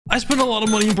I spend a lot of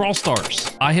money in Brawl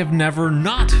Stars. I have never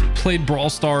not played Brawl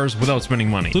Stars without spending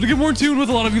money. So to get more in tune with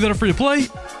a lot of you that are free to play,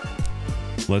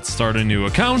 let's start a new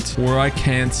account where I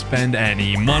can't spend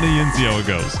any money and see how it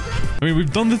goes. I mean,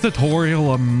 we've done the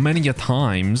tutorial many a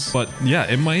times, but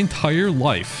yeah, in my entire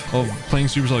life of playing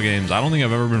Supercell games, I don't think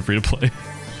I've ever been free to play.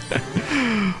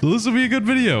 So this will be a good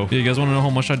video. Yeah, you guys want to know how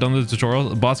much I've done the tutorial?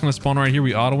 The bot's gonna spawn right here.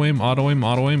 We auto aim, auto aim,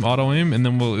 auto aim, auto aim, and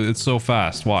then it's so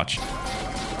fast. Watch.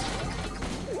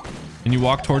 And you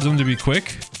walk towards them to be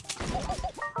quick.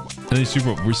 And then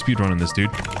we're speedrunning this,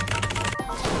 dude.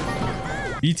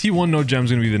 ET1 no gem's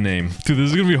gonna be the name. Dude,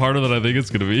 this is gonna be harder than I think it's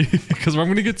gonna be. Because I'm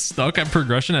gonna get stuck at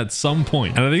progression at some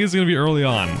point. And I think it's gonna be early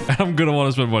on. And I'm gonna want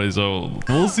to spend money. So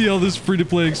we'll see how this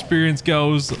free-to-play experience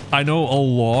goes. I know a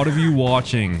lot of you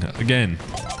watching, again,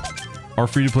 are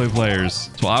free-to-play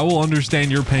players. So I will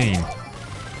understand your pain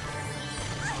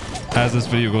as this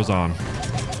video goes on.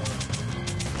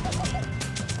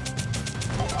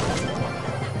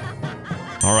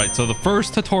 All right, so the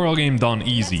first tutorial game done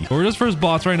easy. We're just first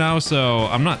bots right now, so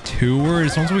I'm not too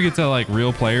worried. Once we get to like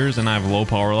real players and I have low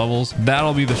power levels,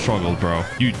 that'll be the struggle, bro.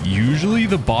 Usually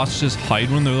the bots just hide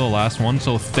when they're the last one,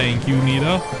 so thank you,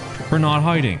 Nita, for not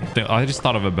hiding. I just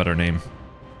thought of a better name.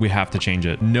 We have to change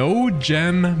it. No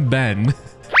Gem Ben.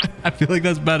 I feel like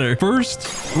that's better. First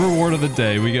reward of the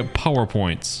day, we get power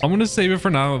points. I'm gonna save it for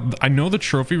now. I know the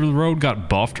trophy road got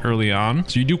buffed early on,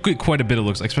 so you do get quite a bit, it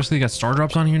looks like. Especially you got star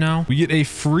drops on here now. We get a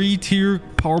free tier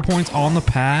power points on the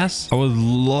pass. I would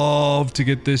love to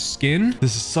get this skin.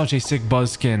 This is such a sick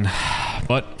buzz skin,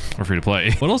 but we're free to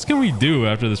play. What else can we do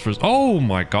after this first? Oh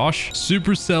my gosh,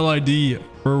 Supercell ID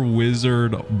for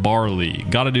Wizard Barley.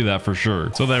 Gotta do that for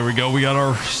sure. So there we go. We got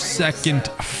our second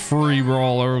free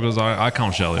brawler because I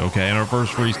count Shelly, okay? And our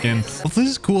first free skin. Oh, this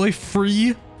is cool. A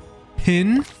free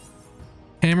pin.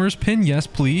 Hammers pin. Yes,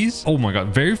 please. Oh my God.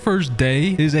 Very first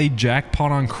day is a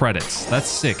jackpot on credits. That's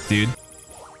sick, dude.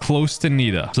 Close to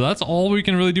Nita. So that's all we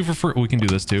can really do for free. We can do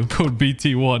this too. Code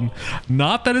BT1.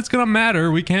 Not that it's gonna matter.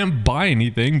 We can't buy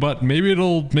anything, but maybe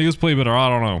it'll make us play better. I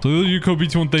don't know. So you code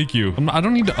BT1. Thank you. I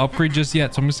don't need to upgrade just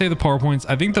yet. So I'm gonna say the power points.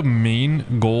 I think the main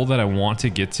goal that I want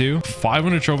to get to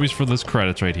 500 trophies for this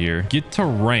credits right here. Get to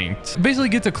ranked. Basically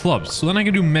get to clubs. So then I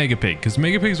can do Mega Pig because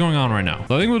Mega Pig's going on right now.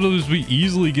 So I think we'll do is we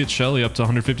easily get Shelly up to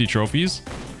 150 trophies.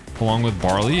 Along with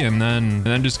Barley, and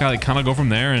then just kind of go from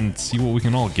there and see what we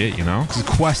can all get, you know? Because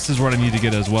quest is what I need to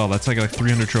get as well. That's like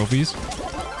 300 trophies.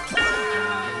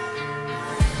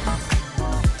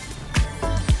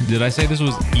 Did I say this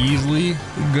was easily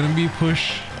gonna be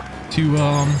pushed to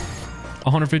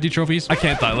 150 trophies? I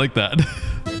can't die like that.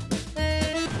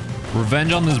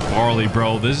 Revenge on this Barley,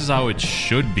 bro. This is how it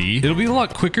should be. It'll be a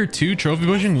lot quicker too, trophy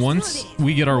pushing, once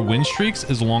we get our win streaks,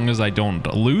 as long as I don't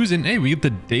lose. And hey, we get the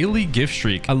daily gift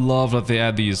streak. I love that they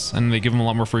add these and they give them a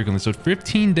lot more frequently. So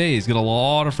 15 days, get a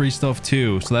lot of free stuff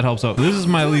too. So that helps out. This is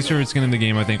my least favorite skin in the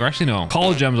game, I think. Or actually, no.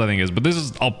 College Gems, I think is. But this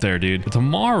is up there, dude. But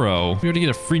tomorrow, we already get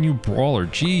a free new brawler.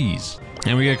 Jeez.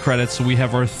 And we get credits. So we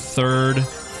have our third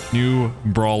new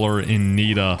brawler in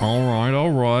Nita. All right,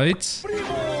 all right.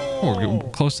 Oh, we're getting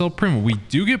close to El Primo. We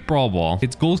do get Brawl Ball.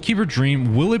 It's Goalkeeper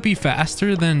Dream. Will it be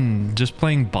faster than just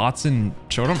playing bots in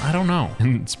Showdown? I don't know.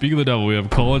 And speaking of the devil, we have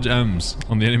College M's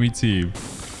on the enemy team.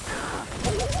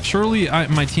 Surely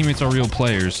my teammates are real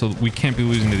players, so we can't be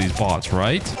losing to these bots,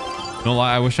 right? No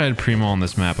lie, I wish I had Primo on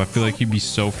this map. I feel like he'd be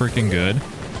so freaking good.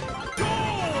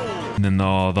 And then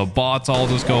the bots all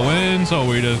just go in, so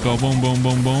we just go boom, boom,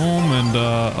 boom, boom,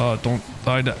 and don't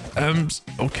die to M's.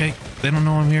 Okay, they don't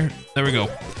know I'm here. There we go.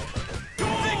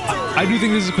 I do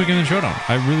think this is quicker than Showdown.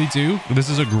 I really do. This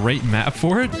is a great map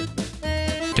for it.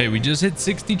 Okay, we just hit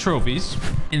 60 trophies,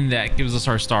 and that gives us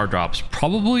our star drops.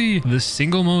 Probably the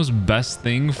single most best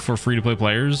thing for free-to-play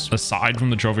players, aside from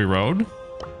the trophy road.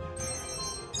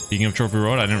 Speaking of trophy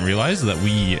road, I didn't realize that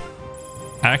we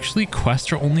actually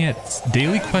quests are only at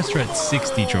daily quests are at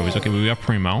 60 trophies. Okay, we got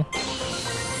Primo.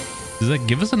 Does that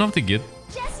give us enough to get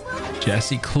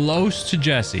Jesse? Close to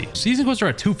Jesse. Season quests are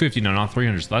at 250 now, not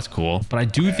 300, so that's cool. But I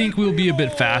do think we'll be a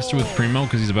bit faster with Primo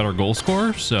because he's a better goal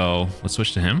scorer. So let's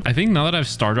switch to him. I think now that I have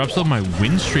star drops though, my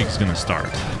win streak is gonna start.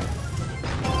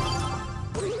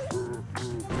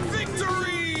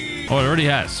 Victory! Oh, it already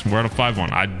has. We're at a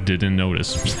 5-1. I didn't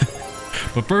notice.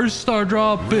 But first star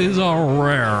drop is a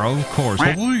rare, of course.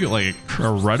 Hopefully we get like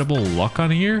incredible luck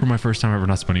on here for my first time ever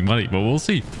not spending money, but we'll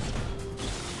see.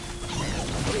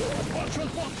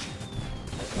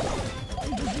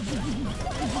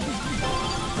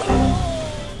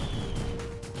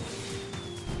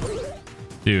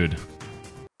 Dude.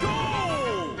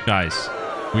 Guys,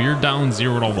 we are down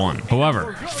 0-1.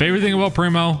 However, favorite thing about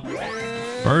Primo,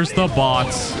 first the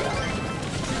bots.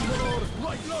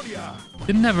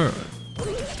 It never...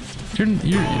 You're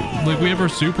like, we have our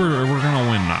super, or we're gonna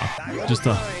win now. Just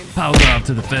a power up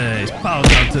to the face. Power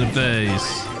up to the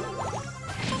face.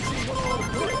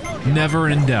 Never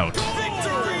in doubt.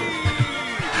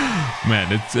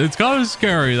 Man, it's kind of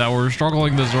scary that we're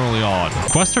struggling this early on.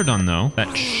 Quests are done though.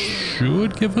 That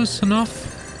should give us enough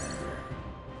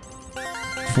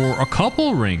for a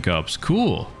couple rank ups.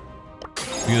 Cool.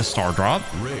 We get a star drop.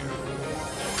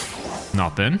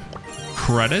 Nothing.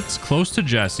 Credits close to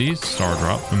Jesse. Star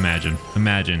drop. Imagine.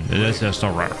 It's a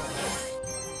star drop.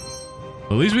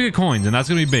 At least we get coins, and that's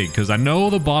gonna be big because I know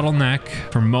the bottleneck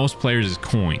for most players is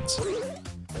coins.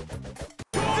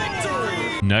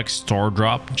 Next star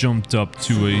drop jumped up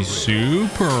to a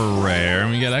super rare,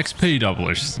 and we get XP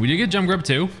doublers. We did get jump grab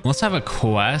too. Let's have a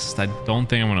quest. I don't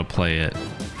think I'm gonna play it.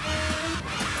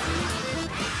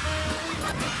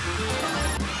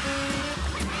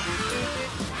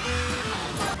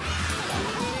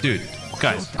 Dude,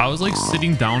 guys, I was like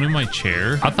sitting down in my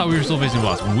chair. I thought we were still facing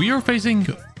boss. We are facing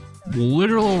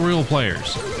literal real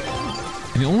players.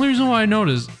 And the only reason why I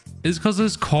noticed is because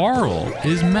this Carl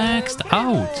is maxed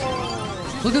out.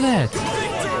 Look at that.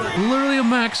 Literally a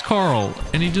max Carl.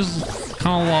 And he just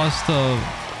kind of lost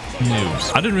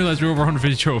noobs. I didn't realize we were over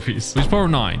 150 trophies. He's power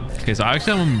 9. Okay, so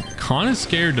actually I'm kind of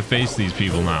scared to face these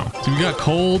people now. So we got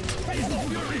Colt.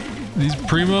 These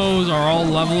primos are all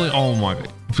leveling. Oh my god.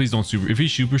 Please don't super. If he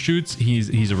super shoots,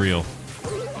 he's a real.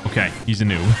 Okay, he's a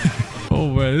noob. Oh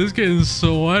man, this is getting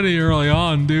sweaty early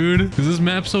on, dude. Because this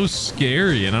map's so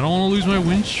scary and I don't want to lose my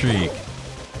win streak.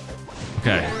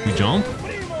 Okay, we jump.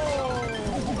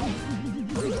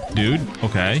 Dude,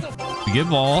 okay. We get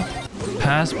ball.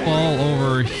 Pass ball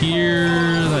over here.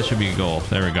 That should be a goal.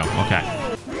 There we go.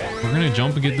 Okay. We're going to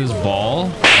jump and get this ball.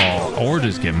 Oh, or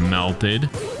just get melted.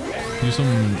 Do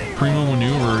some primo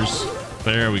maneuvers.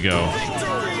 There we go.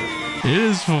 It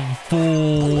is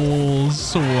full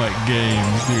sweat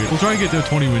games, dude. We'll try and get to a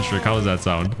 20 win streak. How does that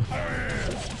sound?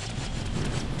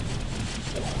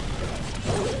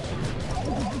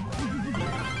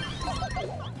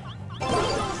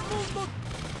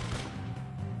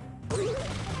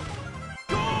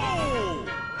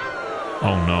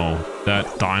 Oh no,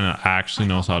 that Dinah actually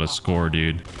knows how to score,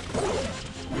 dude.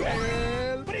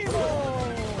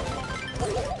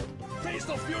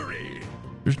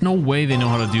 There's no way they know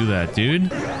how to do that,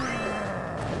 dude.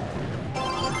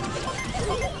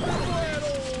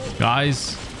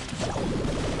 Guys,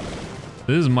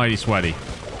 this is mighty sweaty.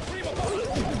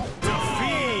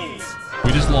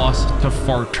 We just lost to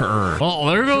Farter. Well,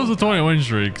 there goes the 20 win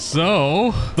streak.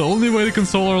 So the only way to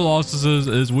console our losses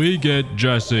is we get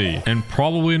Jesse and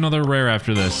probably another rare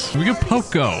after this. We get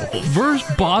Poco. Versus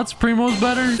bots, Primo's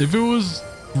better. If it was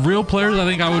real players, I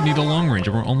think I would need a long range.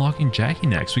 And we're unlocking Jackie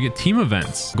next. We get team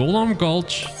events. Golden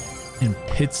Gulch and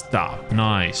Pit Stop.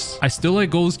 Nice. I still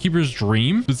like Goalkeeper's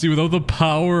Dream. But see, without the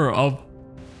power of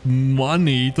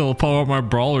money to power up my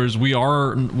brawlers, we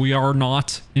are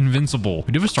not invincible.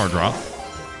 We do have a star drop.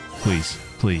 Please,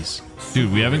 please.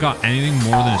 Dude, we haven't got anything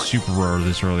more than a super rare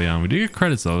this early on. We do get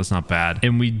credits though. That's not bad.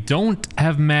 And we don't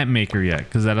have map maker yet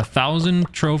because at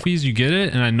 1,000 trophies you get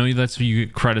it, and I know that's what you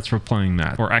get credits for playing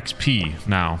that, or XP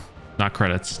now, not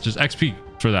credits, just XP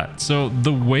for that. So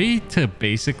the way to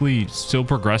basically still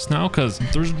progress now, because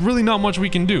there's really not much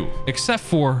we can do except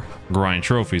for grind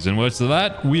trophies, and what's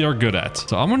that we are good at.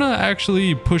 So I'm gonna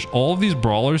actually push all of these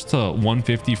brawlers to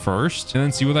 150 first and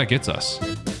then see what that gets us.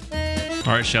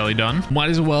 All right, Shelly done.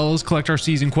 Might as well as collect our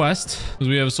season quest because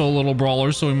we have so little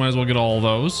brawlers, so we might as well get all of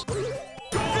those.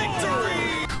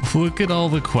 Look at all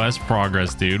the quest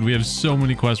progress, dude. We have so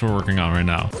many quests we're working on right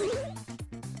now.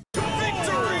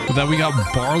 But that we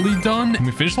got Barley done, and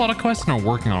we finished a lot of quests and are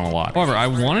working on a lot. However, I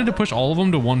wanted to push all of them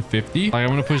to 150. Like, I'm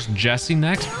gonna push Jesse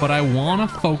next, but I want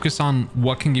to focus on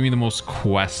what can give me the most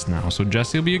quests now. So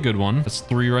Jesse will be a good one. That's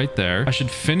 3 right there. I should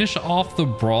finish off the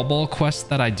Brawl Ball quest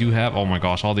that I do have. Oh my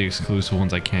gosh, all the exclusive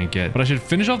ones I can't get. But I should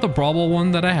finish off the Brawl Ball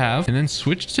one that I have and then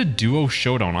switch to Duo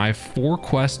Showdown. I have 4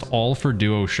 quests all for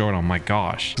Duo Showdown. My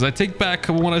gosh. Because I take back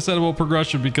what I said about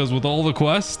progression, because with all the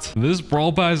quests, this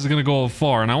Brawl Pass is gonna go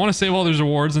far. And I want to save all these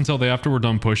rewards until after we're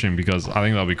done pushing, because I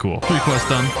think that'll be cool. 3 quests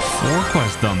done. 4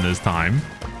 quests done this time.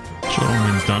 Showdown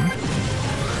wins done.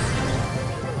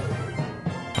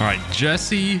 All right,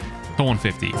 Jesse to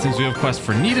 150. Since we have quest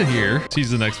for Nita here,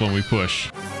 she's the next one we push.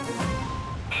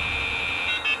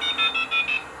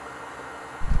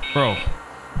 Bro,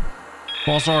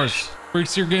 Brawl Stars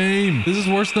breaks your game. This is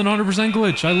worse than 100%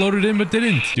 glitch. I loaded in but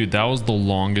didn't. Dude, that was the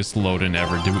longest load in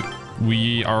ever.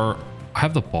 We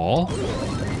have the ball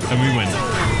and we win.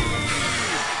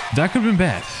 That could have been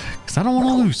bad because I don't want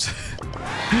to lose.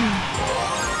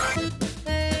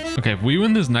 Okay, if we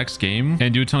win this next game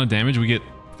and do a ton of damage, we get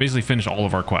basically finish all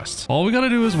of our quests. All we got to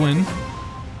do is win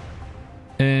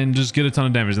and just get a ton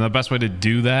of damage. And the best way to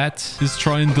do that is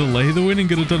try and delay the win and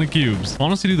get a ton of cubes.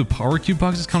 Honestly, do the power cube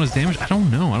boxes count as damage? I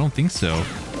don't know. I don't think so.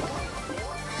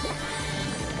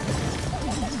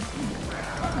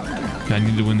 Okay, I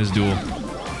need to win this duel.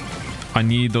 I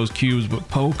need those cubes, but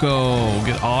Poco,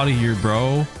 get out of here,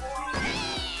 bro.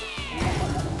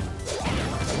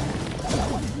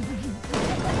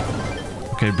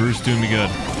 Okay, Bruce doing me good.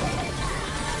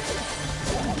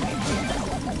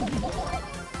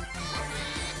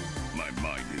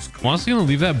 I'm honestly gonna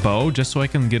leave that bow just so I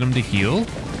can get him to heal.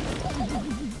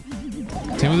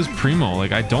 Same with this Primo.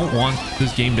 Like, I don't want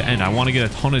this game to end. I want to get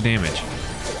a ton of damage.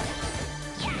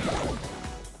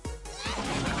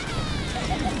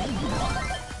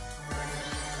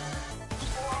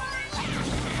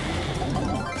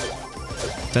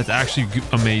 That's actually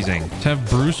amazing to have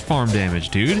Bruce farm damage,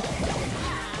 dude.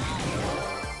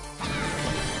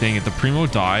 Dang it, the Primo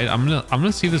died. I'm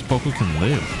gonna see if this Poco can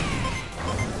live.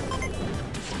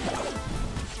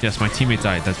 Yes, my teammate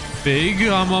died. That's big.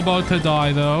 I'm about to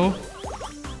die though.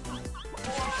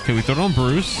 Okay, we throw it on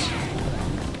Bruce.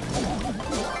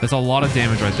 That's a lot of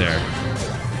damage right there.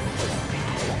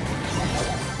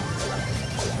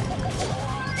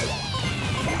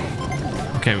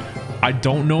 Okay, I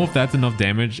don't know if that's enough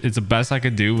damage. It's the best I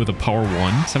could do with a power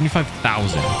 1.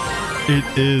 75,000. It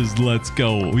is. Let's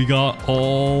go. We got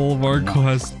all of our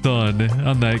quests done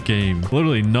on that game.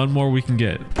 Literally none more we can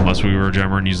get unless we were a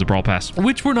gemmer and use the Brawl Pass,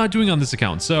 which we're not doing on this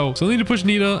account. So I need to push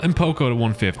Nita and Poco to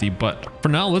 150. But for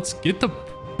now, let's get the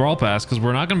Brawl Pass because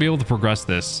we're not going to be able to progress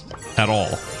this at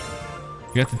all.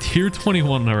 We got the tier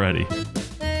 21 already.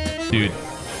 Dude,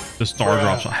 the star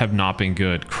drops have not been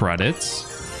good. Credits.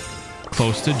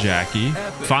 Close to Jackie.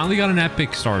 Finally got an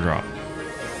epic star drop.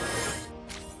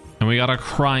 And we got a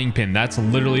crying pin. That's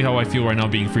literally how I feel right now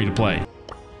being free to play.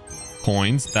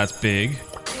 Coins. That's big.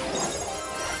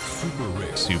 Super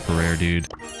rare. Super rare, dude.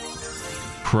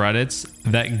 Credits.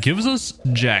 That gives us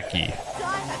Jackie.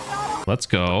 Let's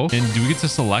go. And do we get to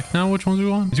select now which ones we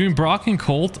want? Between Brock and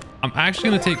Colt, I'm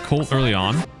actually going to take Colt early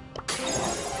on. Rare.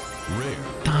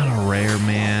 Not a rare,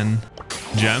 man.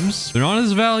 Gems. They're not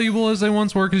as valuable as they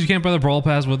once were because you can't buy the Brawl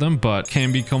Pass with them, but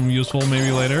can become useful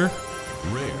maybe later.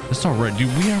 Rare. It's not rare.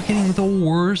 Dude, we are getting the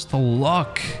worst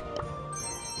luck.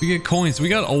 We get coins. We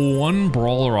got a 1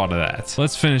 brawler out of that.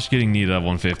 Let's finish getting Nita at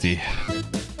 150.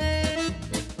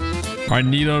 All right,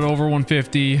 Nita at over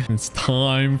 150. It's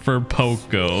time for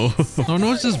Poco. Oh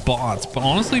no, it's just bots. But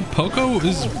honestly, Poco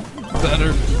is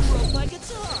better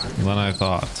than I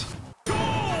thought.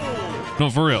 No,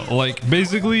 for real. Like,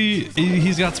 basically,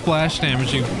 he's got splash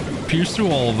damage. You pierce through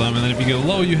all of them. And then if you get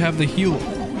low, you have the heal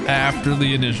after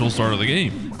the initial start of the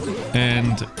game.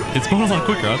 And it's going a lot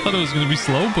quicker. I thought it was going to be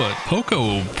slow, but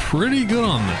Poco pretty good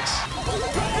on this.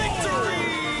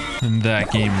 And that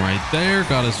game right there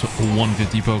got us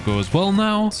 150 Poco as well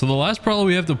now. So the last brawler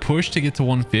we have to push to get to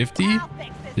 150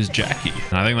 is Jackie.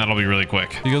 And I think that'll be really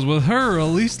quick. Because with her, at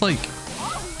least like...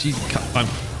 Geez,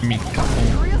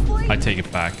 I take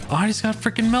it back. Oh, I just got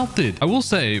freaking melted. I will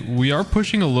say, we are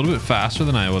pushing a little bit faster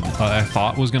than I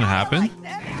thought was going to happen.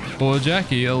 Well,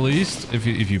 Jackie, at least, if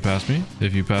you pass me,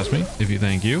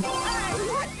 thank you.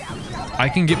 I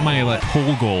can get my like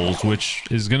pull goals, which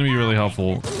is going to be really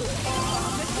helpful.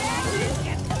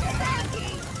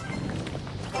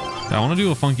 I want to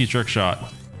do a funky trick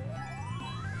shot.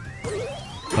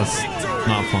 That's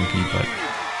not funky, but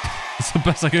it's the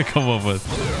best I could come up with.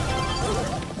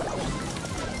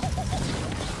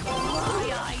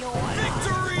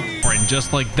 And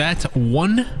just like that,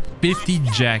 150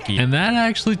 Jackie. And that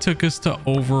actually took us to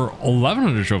over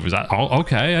 1,100 trophies.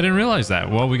 Okay, I didn't realize that.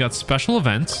 Well, we got special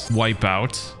events,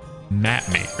 wipeout, map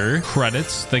maker,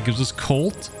 credits. That gives us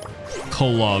Colt.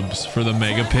 Clubs for the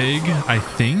Mega Pig, I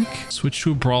think. Switch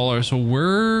to a brawler. So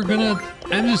we're gonna...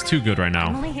 I'm just too good right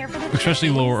now. Especially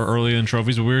lower early in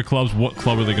trophies. Weird clubs. What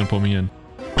club are they gonna put me in?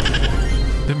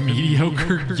 The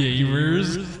mediocre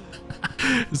gamers.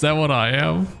 Is that what I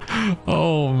am?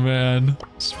 Oh man.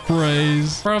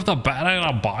 Sprays. Right off the bat, I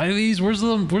gotta buy these. Where's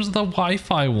the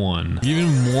Wi-Fi one?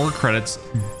 Even more credits.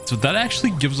 So that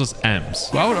actually gives us M's.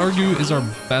 Who I would argue is our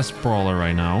best brawler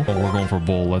right now. Oh, we're going for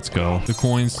Bull. Let's go. The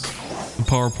coins, the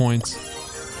power points.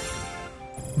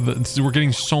 We're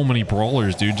getting so many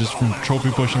brawlers, dude, just from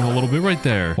trophy pushing a little bit right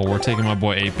there. Well, we're taking my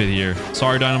boy 8-Bit here.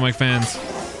 Sorry, Dynamite fans.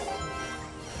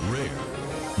 Rare.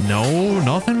 No,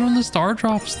 nothing from the star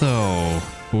drops though.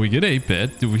 But we get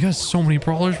 8-Bit. Dude, we got so many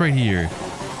brawlers right here.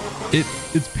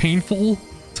 It's painful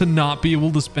to not be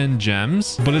able to spend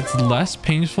gems, but it's less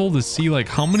painful to see like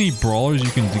how many brawlers you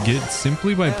can get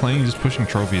simply by playing just pushing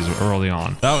trophies early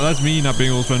on. That's me not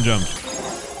being able to spend gems.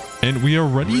 And we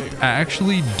already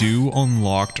actually do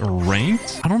unlocked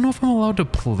ranked. I don't know if I'm allowed to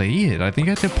play it. I think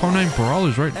I did Power 9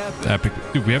 Brawlers, right? Epic.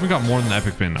 Dude, we haven't got more than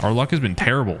Epic Pin. Our luck has been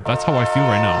terrible. That's how I feel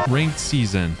right now. Ranked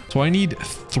season. So I need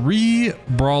 3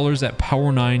 Brawlers at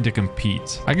Power 9 to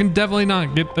compete. I can definitely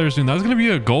not get there soon. That's going to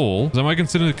be a goal. So I might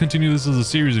consider to continue this as a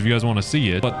series if you guys want to see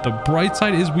it. But the bright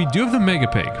side is we do have the Mega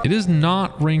Pig. It is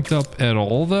not ranked up at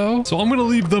all, though. So I'm going to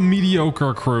leave the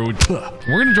mediocre crew. We're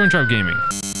going to join Tribe Gaming.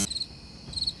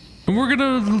 And we're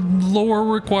gonna lower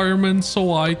requirements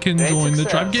so I can join the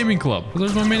Tribe Gaming Club.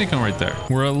 There's my main account right there.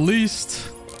 We're at least...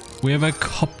 we have a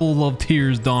couple of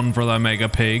tiers done for that Mega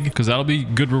Pig, because that'll be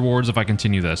good rewards if I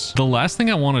continue this. The last thing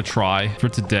I want to try for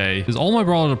today is all my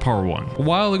brawlers are Power 1. A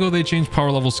while ago, they changed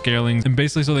power level scaling, and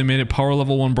basically so they made it Power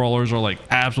Level 1 brawlers are like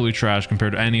absolutely trash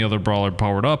compared to any other brawler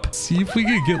powered up. See if we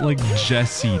could get like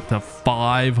Jessie to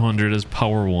 500 as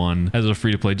Power 1 as a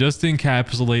free-to-play, just to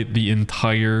encapsulate the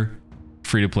entire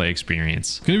free-to-play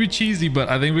experience. It's gonna be cheesy, but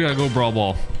I think we gotta go Brawl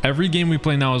Ball. Every game we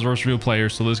play now is versus real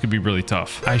players, so this could be really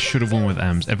tough. I should have won with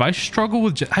Ems. If I struggle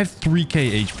with I have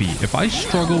 3k HP. If I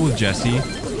struggle with Jessie,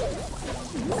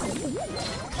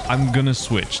 I'm gonna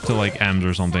switch to like Ems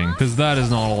or something, because that is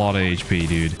not a lot of HP,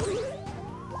 dude.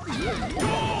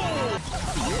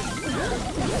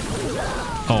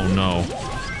 Oh no,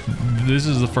 this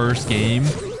is the first game.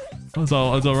 It's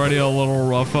already a little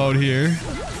rough out here.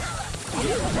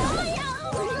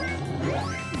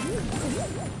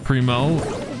 Primo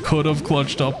could have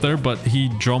clutched up there, but he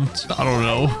jumped. I don't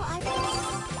know.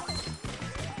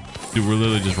 Dude, we're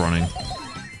literally just running.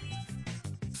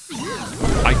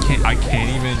 I can't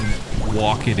even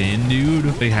walk it in, dude.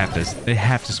 They have this. They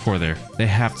have to score there. They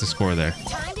have to score there.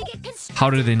 How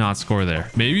did they not score there?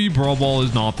 Maybe Brawl Ball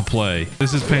is not the play.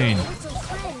 This is pain.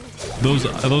 Those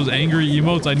angry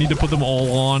emotes, I need to put them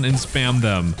all on and spam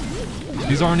them.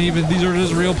 These are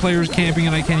just real players camping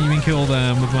and I can't even kill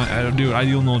them with my... dude, I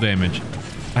deal no damage.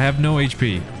 I have no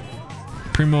HP.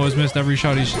 Primo has missed every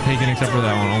shot he's taken except for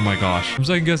that one. Oh my gosh. I'm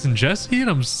second guessing Jessie and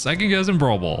I'm second guessing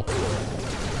Brawl Ball.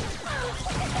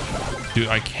 Dude,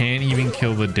 I can't even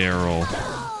kill the Daryl.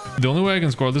 The only way I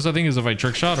can score this, I think, is if I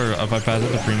trick shot or if I pass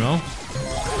it to Primo.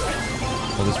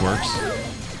 Oh, this works.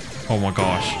 Oh my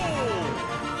gosh.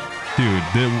 Dude,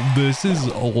 this is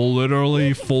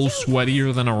literally full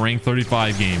sweatier than a rank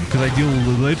 35 game, because I deal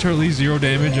literally 0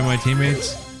 damage and my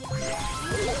teammates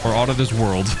are out of this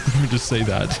world. Let me just say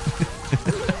that.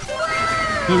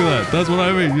 Look at that. That's what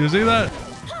I mean. You see that?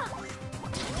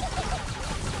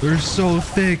 They're so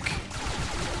thick.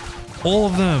 All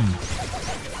of them.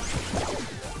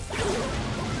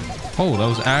 Oh, that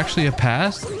was actually a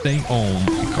pass? Oh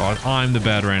my god. I'm the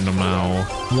bad random now.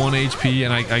 1 HP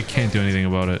and I can't do anything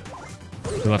about it.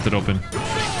 They left it open.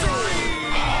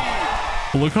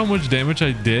 Look how much damage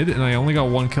I did and I only got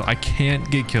 1 kill. I can't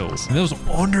get kills. And that was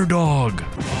underdog.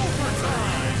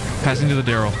 Passing to the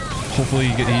Daryl. Hopefully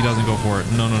he doesn't go for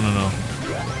it. No.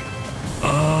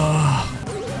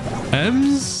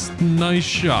 Ems, nice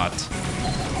shot.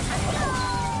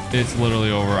 It's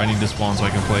literally over. I need to spawn so I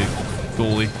can play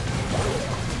goalie.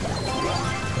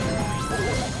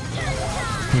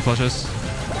 Can we flush this?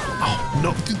 Oh,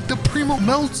 no. Dude, the Primo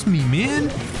melts me, man.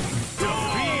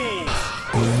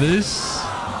 This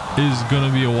is going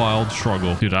to be a wild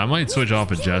struggle. Dude, I might switch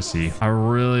off of Jessie. I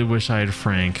really wish I had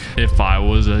Frank. If I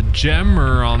was a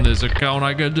gemmer on this account,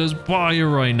 I could just buy you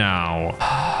right now.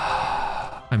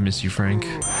 I miss you, Frank.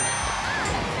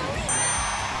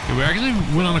 Okay, we actually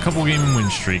went on a couple game win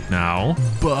streak now,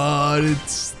 but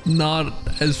it's not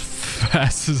as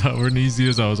fast as or easy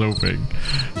as I was hoping.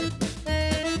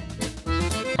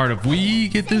 All right, if we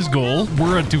get this goal,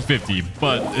 we're at 250,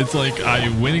 but it's like I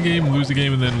win a game, lose a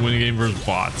game, and then win a game versus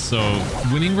bots. So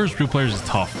winning versus real players is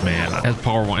tough, man. As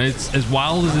Power 1, it's as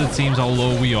wild as it seems how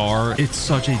low we are. It's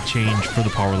such a change for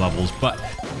the power levels, but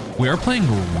we are playing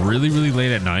really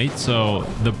late at night. So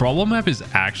the Brawl map is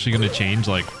actually going to change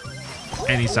like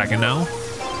any second now.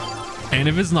 And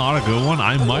if it's not a good one,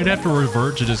 I might have to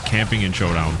revert to just camping in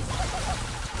Showdown.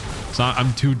 So I'm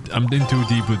in too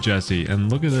deep with Jessie.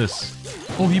 And look at this.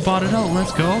 Oh, he bought it out.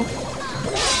 Let's go.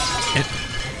 And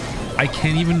I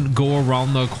can't even go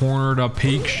around the corner to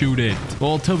peek shoot it.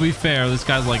 Well, to be fair, this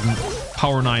guy's like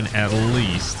Power 9 at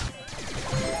least.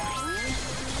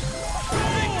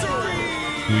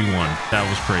 We won. That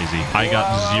was crazy. I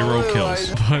got 0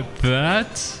 kills. But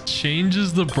that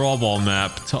changes the Brawl Ball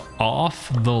map to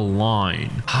off the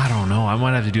line. I don't know. I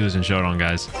might have to do this in Showdown,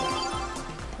 guys.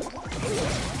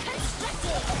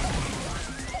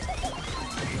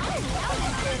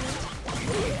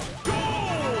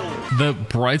 The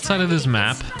bright side of this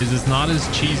map is it's not as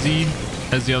cheesy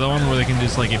as the other one where they can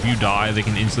just like, if you die, they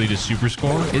can instantly just super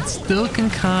score. It still can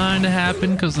kind of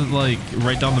happen because of like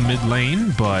right down the mid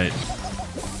lane, but...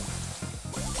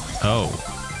 Oh.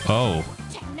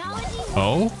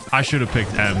 I should have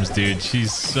picked Ems, dude.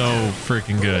 She's so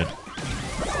freaking good.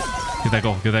 Get that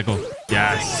goal. Get that goal.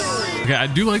 Yes. Okay, I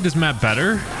do like this map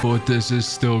better, but this is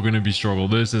still going to be struggle.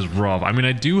 This is rough. I mean,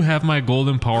 I do have my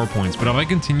golden power points, but if I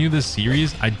continue this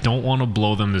series, I don't want to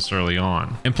blow them this early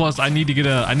on. And plus, I need to get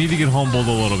humbled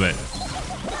a little bit.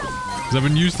 Because I've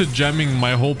been used to gemming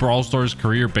my whole Brawl Stars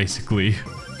career, basically.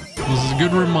 This is a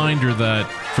good reminder that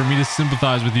for me to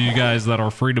sympathize with you guys that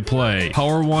are free to play.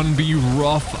 Power 1 be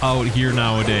rough out here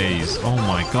nowadays. Oh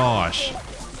my gosh.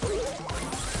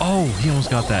 Oh, he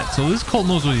almost got that. So this Colt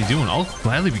knows what he's doing. I'll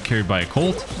gladly be carried by a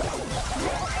Colt.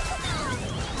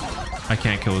 I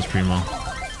can't kill this Primo.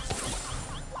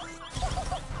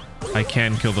 I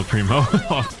can kill the Primo.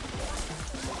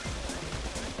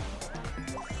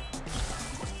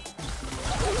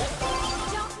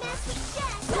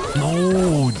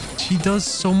 No, she does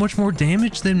so much more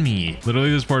damage than me.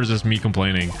 Literally, this part is just me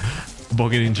complaining about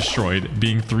getting destroyed,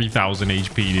 being 3,000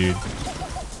 HP, dude.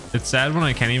 It's sad when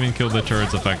I can't even kill the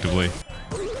turrets effectively.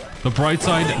 The bright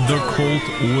side, the Colt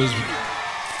was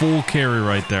full carry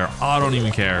right there. I don't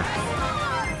even care.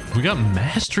 We got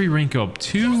mastery rank up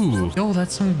too. Yo,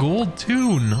 that's some gold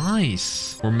too.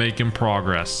 Nice. We're making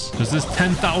progress. There's this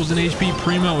 10,000 HP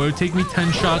Primo. It would take me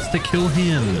 10 shots to kill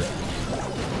him.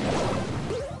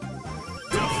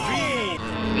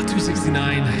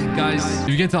 269. Guys, if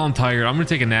you can tell I'm tired, I'm going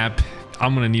to take a nap.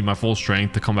 I'm going to need my full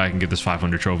strength to come back and get this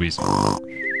 500 trophies.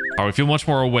 All right, we feel much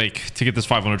more awake to get this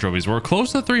 500 trophies. We're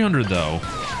close to 300 though.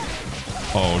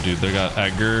 Oh, dude, they got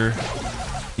Edgar.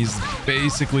 He's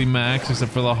basically max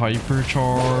except for the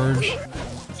hypercharge.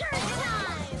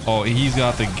 Oh, he's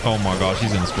got the... Oh my gosh,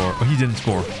 he's gonna score. Oh, he didn't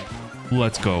score.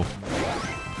 Let's go.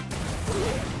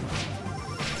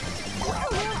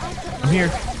 I'm here.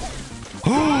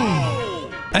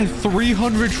 At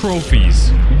 300 trophies,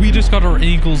 we just got our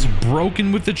ankles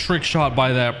broken with the trick shot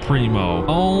by that Primo.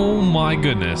 Oh my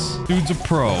goodness. Dude's a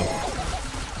pro.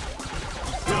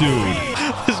 Dude,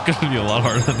 this is gonna be a lot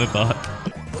harder than I thought.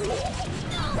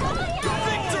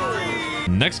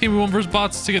 Next game we won versus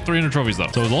bots to get 300 trophies though.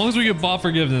 So as long as we get bot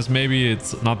forgiveness, maybe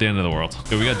it's not the end of the world.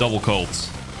 Okay, we got double Colts.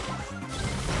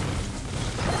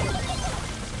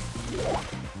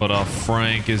 But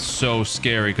Frank is so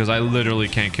scary because I literally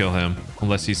can't kill him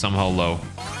unless he's somehow low.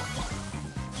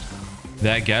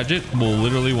 That gadget will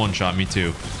literally one-shot me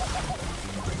too.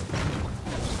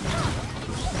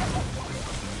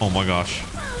 Oh my gosh.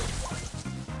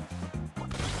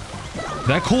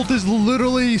 That Colt is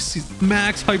literally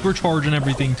max hypercharge and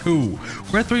everything too.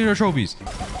 We're at 300 trophies.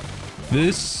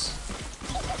 This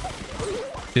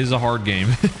is a hard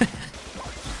game.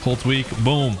 Colt's weak.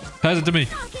 Boom. Pass it to me.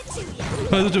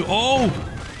 Oh!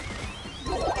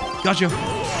 Gotcha.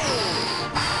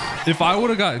 If I would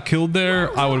have got killed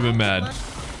there, I would have been mad.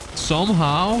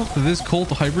 Somehow, this Colt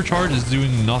hypercharge is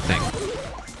doing nothing.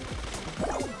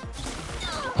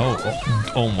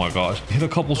 Oh my gosh. Hit a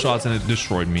couple shots and it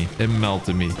destroyed me. It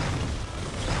melted me.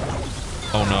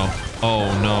 Oh no.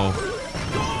 Oh no.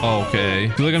 Okay. I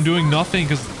feel like I'm doing nothing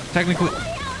because technically...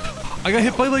 I got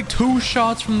hit by like 2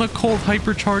 shots from the Colt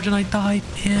hypercharge and I died,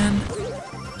 man.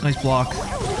 Nice block.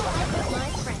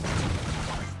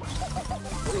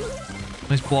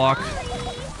 Nice block.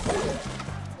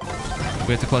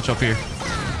 We have to clutch up here.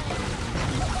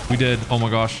 We did. Oh my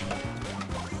gosh.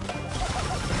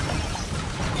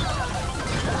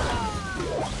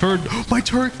 Turret. My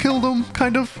turret killed him.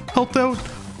 Kind of helped out.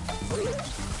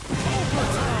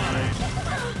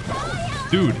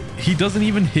 Dude, he doesn't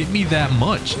even hit me that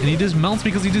much. And he just melts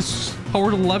because he just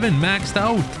powered 11 maxed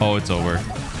out. Oh, it's over.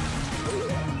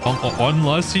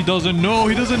 Unless he doesn't know.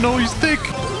 He doesn't know he's thick.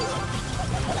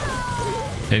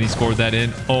 And he scored that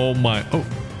in. Oh my. Oh,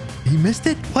 he missed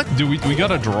it? What? Dude, we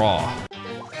got a draw.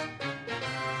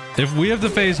 If we have to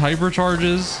face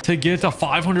hypercharges to get to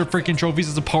 500 freaking trophies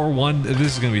as a power 1,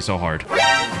 this is going to be so hard.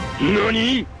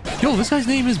 Nani? Yo, this guy's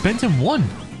name is Benton1.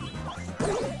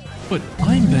 But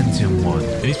I'm Benton1.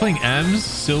 And he's playing Ems,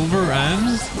 Silver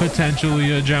Ems,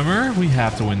 potentially a gemmer. We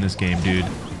have to win this game, dude.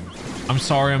 I'm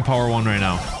sorry I'm power 1 right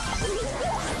now.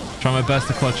 Try my best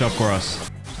to clutch up for us.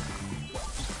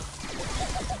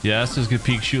 Yes, just get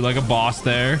peek shoot like a boss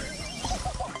there.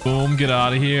 Boom, get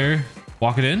out of here.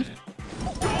 Walk it in.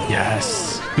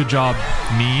 Yes. Good job,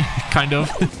 me, kind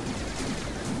of.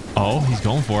 Oh, he's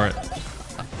going for it.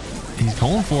 He's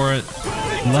going for it.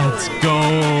 Let's go.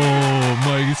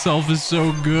 Myself is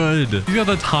so good. He got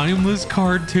the timeless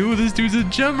card too. This dude's a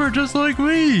gemmer just like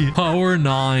me. Power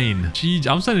 9. Gee,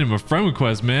 I'm sending him a friend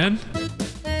request, man.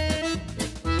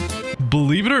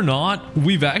 Believe it or not,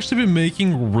 we've actually been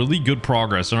making really good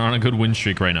progress and are on a good win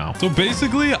streak right now. So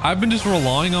basically, I've been just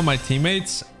relying on my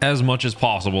teammates as much as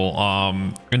possible,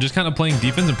 and just kind of playing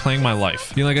defense and playing my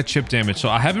life, being like a chip damage. So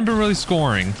I haven't been really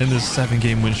scoring in this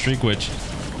 7-game win streak, which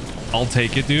I'll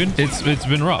take it, dude. It's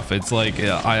been rough. It's like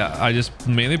I just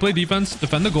mainly play defense,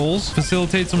 defend the goals,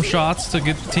 facilitate some shots to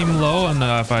get the team low, and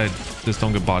if I just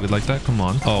don't get bodied like that, come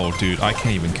on. Oh, dude, I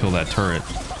can't even kill that turret.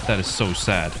 That is so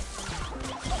sad.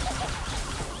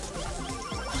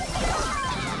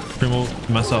 Primo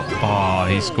mess up. Oh,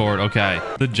 he scored. Okay.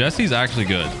 The Jesse's actually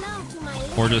good.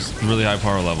 Or just really high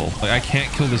power level. Like, I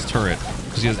can't kill this turret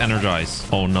because he has energize.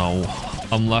 Oh, no.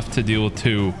 I'm left to deal with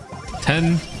 2.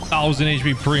 10,000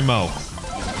 HP Primo.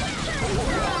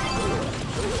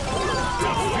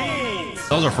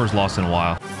 That was our first loss in a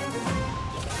while.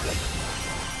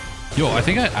 Yo, I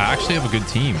think I actually have a good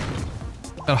team.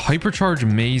 Got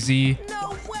Hypercharge Maisie.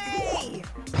 No way.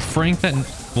 Frank that...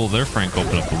 Well, their Frank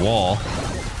opened up the wall.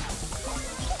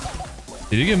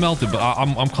 He did get melted, but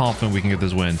I'm confident we can get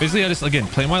this win. Basically, I just, again,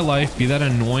 play my life, be that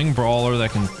annoying brawler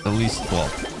that can at least,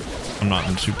 well,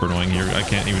 I'm super annoying here. I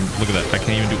can't even, look at that. I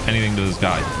can't even do anything to this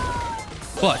guy.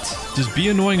 But just be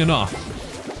annoying enough.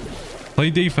 Play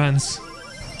defense,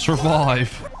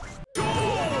 survive,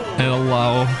 and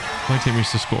allow my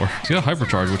teammates to score. He's got a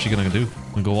hypercharge. What's he gonna do?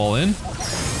 Gonna go all in?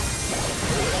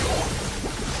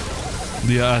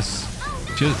 Yes.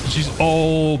 She's,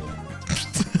 oh...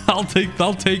 I'll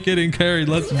take it and carry.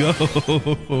 Let's go.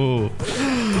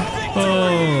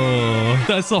 Oh,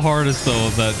 that's the hardest though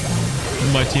that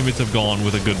my teammates have gone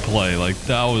with a good play. Like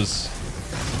that was,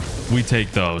 we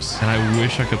take those, and I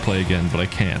wish I could play again, but I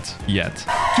can't yet.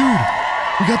 Dude,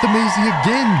 we got the Maisie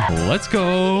again. Let's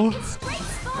go.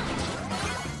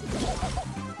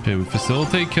 Okay, we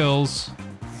facilitate kills.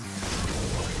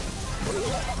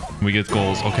 We get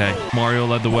goals. Okay, Mario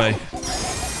led the way.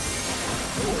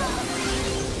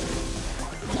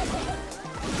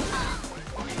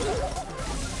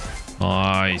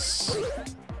 Nice.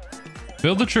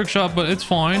 Failed the trick shot, but it's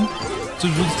fine. So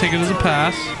we'll just take it as a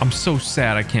pass. I'm so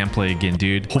sad I can't play again,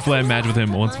 dude. Hopefully I match with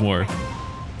him once more.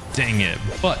 Dang it.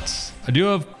 But I do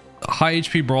have high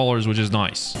HP brawlers, which is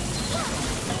nice.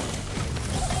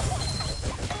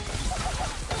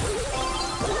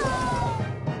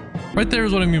 Right there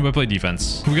is what I mean by play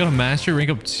defense. We got a mastery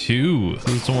rank up 2.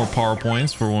 So some more power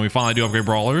points for when we finally do upgrade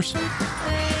brawlers.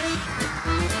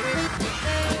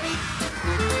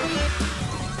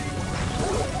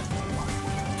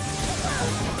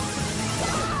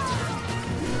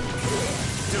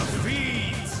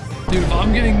 Dude, if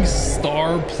I'm getting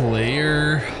star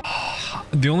player,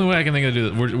 the only way I can think of to do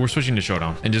that, we're switching to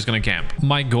showdown and just gonna camp.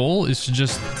 My goal is to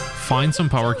just find some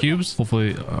power cubes.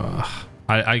 Hopefully,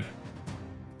 I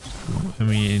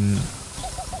mean,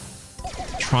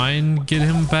 try and get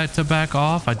him back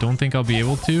off. I don't think I'll be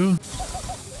able to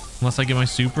unless I get my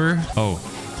super. Oh,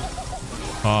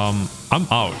 I'm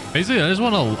out. Basically, I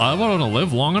want to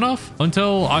live long enough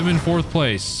until I'm in 4th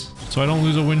place, so I don't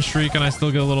lose a win streak and I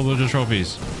still get a little bit of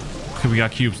trophies. Okay, we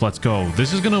got cubes. Let's go.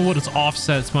 This is gonna what it's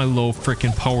offsets my low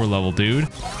freaking power level, dude.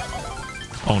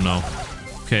 Oh no.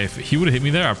 Okay, if he would have hit me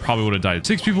there, I probably would have died.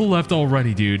 6 people left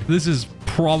already, dude. This is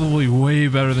probably way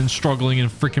better than struggling in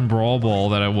freaking Brawl Ball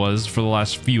that I was for the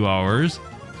last few hours.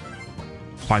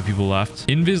 5 people left.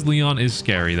 Invis Leon is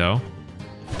scary though.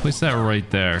 Place that right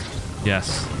there.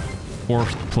 Yes.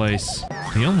 4th place.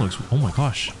 Leon looks... Oh my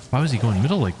gosh. Why was he going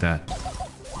middle like that?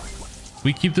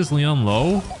 We keep this Leon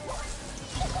low?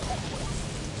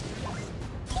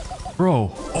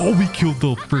 Bro. Oh, we killed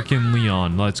the freaking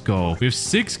Leon. Let's go. We have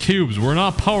 6 cubes. We're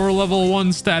not power level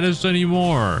 1 status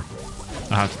anymore.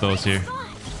 I have to throw this here.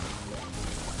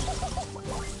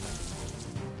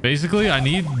 Basically, I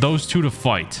need those 2 to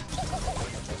fight.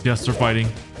 Yes, they're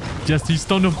fighting. Yes, he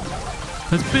stunned him.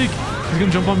 That's big. He's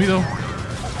gonna jump on me though.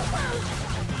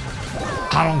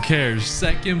 I don't care.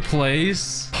 2nd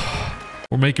place.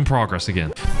 We're making progress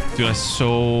again. Dude, I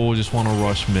so just want to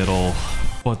rush middle.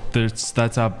 But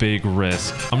that's a big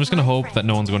risk. I'm just gonna hope that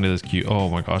no one's going to this queue. Oh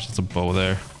my gosh, it's a bow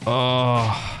there.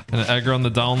 Oh, and an Egger on the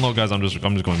down low, guys. I'm just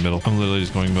going middle. I'm literally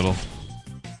just going middle.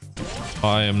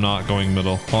 I am not going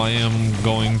middle. I am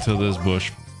going to this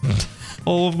bush.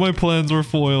 All of my plans were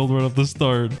foiled right at the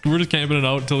start. We're just camping it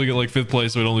out until we get like 5th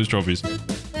place so we don't lose trophies.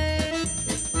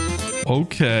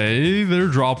 Okay, they're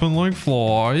dropping like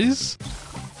flies.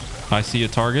 I see a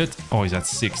target. Oh, he's at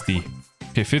 60.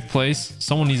 Okay, 5th place.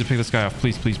 Someone needs to pick this guy up.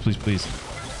 Please, please, please, please.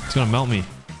 It's gonna melt me.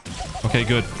 Okay,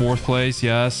 good. 4th place.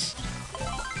 Yes.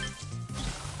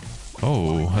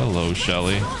 Oh, hello,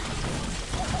 Shelly.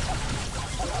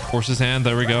 Horse's hand.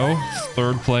 There we go.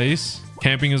 3rd place.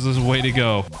 Camping is the way to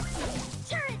go.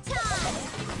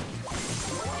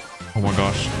 Oh my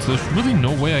gosh. So there's really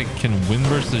no way I can win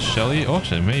versus Shelly. Oh,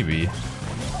 actually, maybe.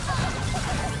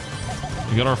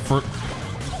 We got our first...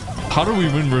 How do we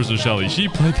win versus Shelly? She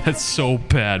played that so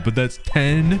bad, but that's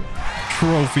 10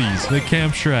 trophies. The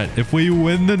camp shred. If we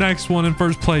win the next one in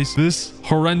 1st place, this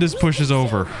horrendous push is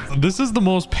over. This is the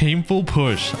most painful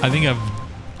push I think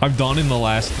I've done in the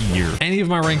last year. Any of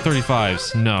my rank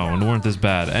 35s? No, they weren't this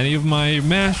bad. Any of my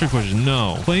mastery pushes?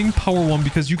 No. Playing power 1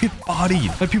 because you get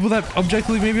bodied by people that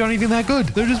objectively maybe aren't even that good.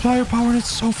 They're just higher power and it's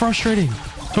so frustrating.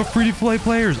 So free-to-play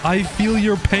players, I feel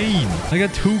your pain. I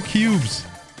got 2 cubes.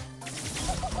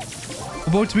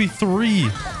 About to be 3.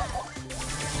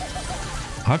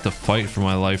 I have to fight for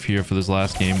my life here for this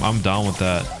last game. I'm down with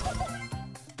that.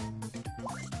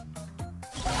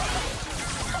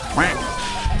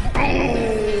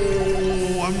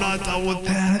 Oh, I'm not done with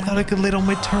that. I thought I could lay down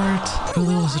my turret. I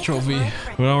lost a trophy.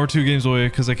 But now we're 2 games away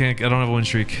because I don't have a win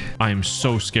streak. I am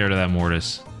so scared of that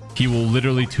Mortis. He will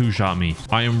literally 2-shot me.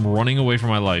 I am running away from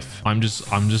my life. I'm just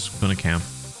gonna camp.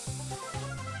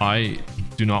 I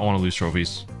do not want to lose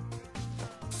trophies.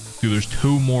 Dude, there's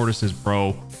 2 Mortises,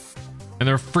 bro. And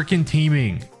they're freaking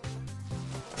teaming.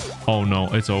 Oh no,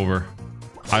 it's over.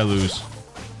 I lose.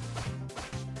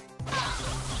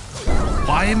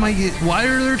 Why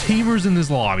are there teamers in this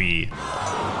lobby?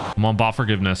 I'm on bot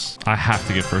forgiveness. I have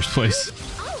to get 1st place.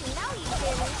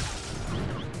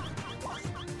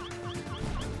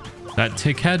 That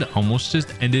tickhead almost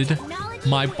just ended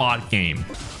my bot game.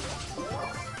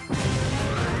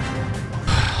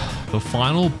 The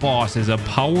final boss is a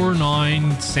power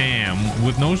 9 Sam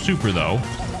with no super though.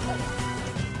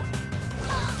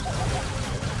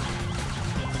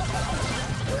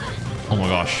 Oh my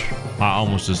gosh. I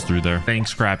almost just threw there.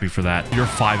 Thanks, Scrappy, for that. You're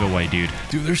 5 away, dude.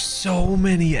 Dude, there's so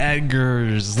many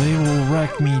Edgars. They will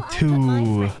wreck me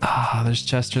too. Ah, there's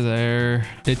Chester there.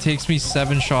 It takes me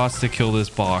 7 shots to kill this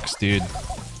box, dude.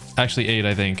 Actually 8,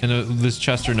 I think. And this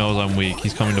Chester knows I'm weak.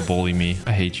 He's coming to bully me.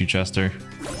 I hate you, Chester.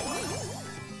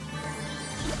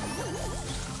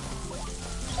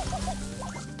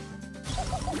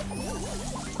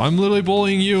 I'm literally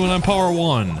bullying you and I'm power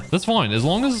 1. That's fine. As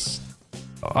long as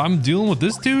I'm dealing with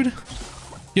this dude.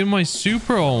 Get my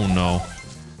super. Oh no.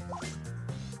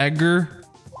 Edgar.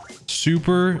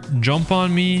 Super. Jump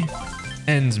on me.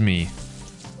 Ends me.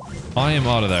 I am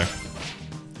out of there.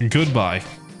 Goodbye.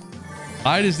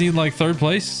 I just need like 3rd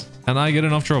place and I get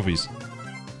enough trophies.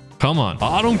 Come on.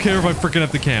 I don't care if I freaking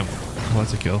have to camp. Oh,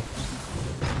 that's a kill.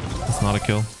 That's not a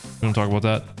kill. We don't talk about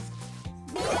that.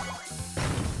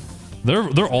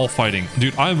 They're all fighting.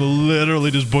 Dude, I'm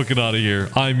literally just booking out of here.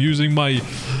 I'm using my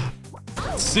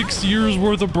 6 years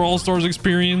worth of Brawl Stars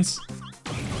experience.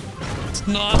 It's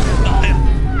not...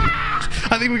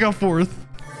 I think we got 4th.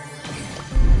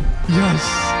 Yes.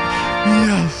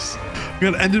 Yes.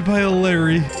 We got ended by a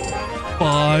Larry.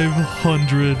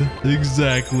 500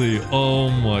 exactly.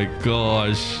 Oh my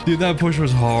gosh, dude, that push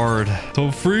was hard. So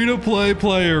free-to-play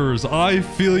players, I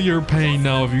feel your pain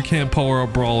now if you can't power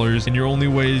up brawlers and your only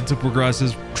way to progress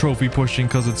is trophy pushing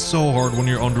because it's so hard when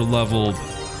you're under leveled.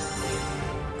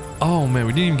 Oh man,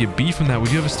 we didn't even get B from that. We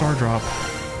do have a star drop.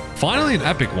 Finally an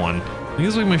epic one. I think this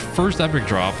is like my first epic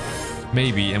drop.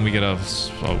 Maybe, and we get a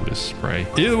soda spray.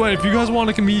 Either way, if you guys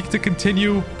want me to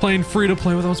continue playing free to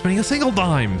play without spending a single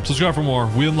dime, subscribe for more.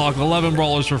 We unlock 11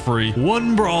 brawlers for free.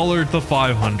 1 brawler to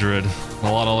 500. A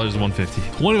lot of dollars, 150.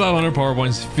 2,500 power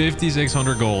points,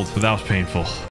 5,600 gold. But that was painful.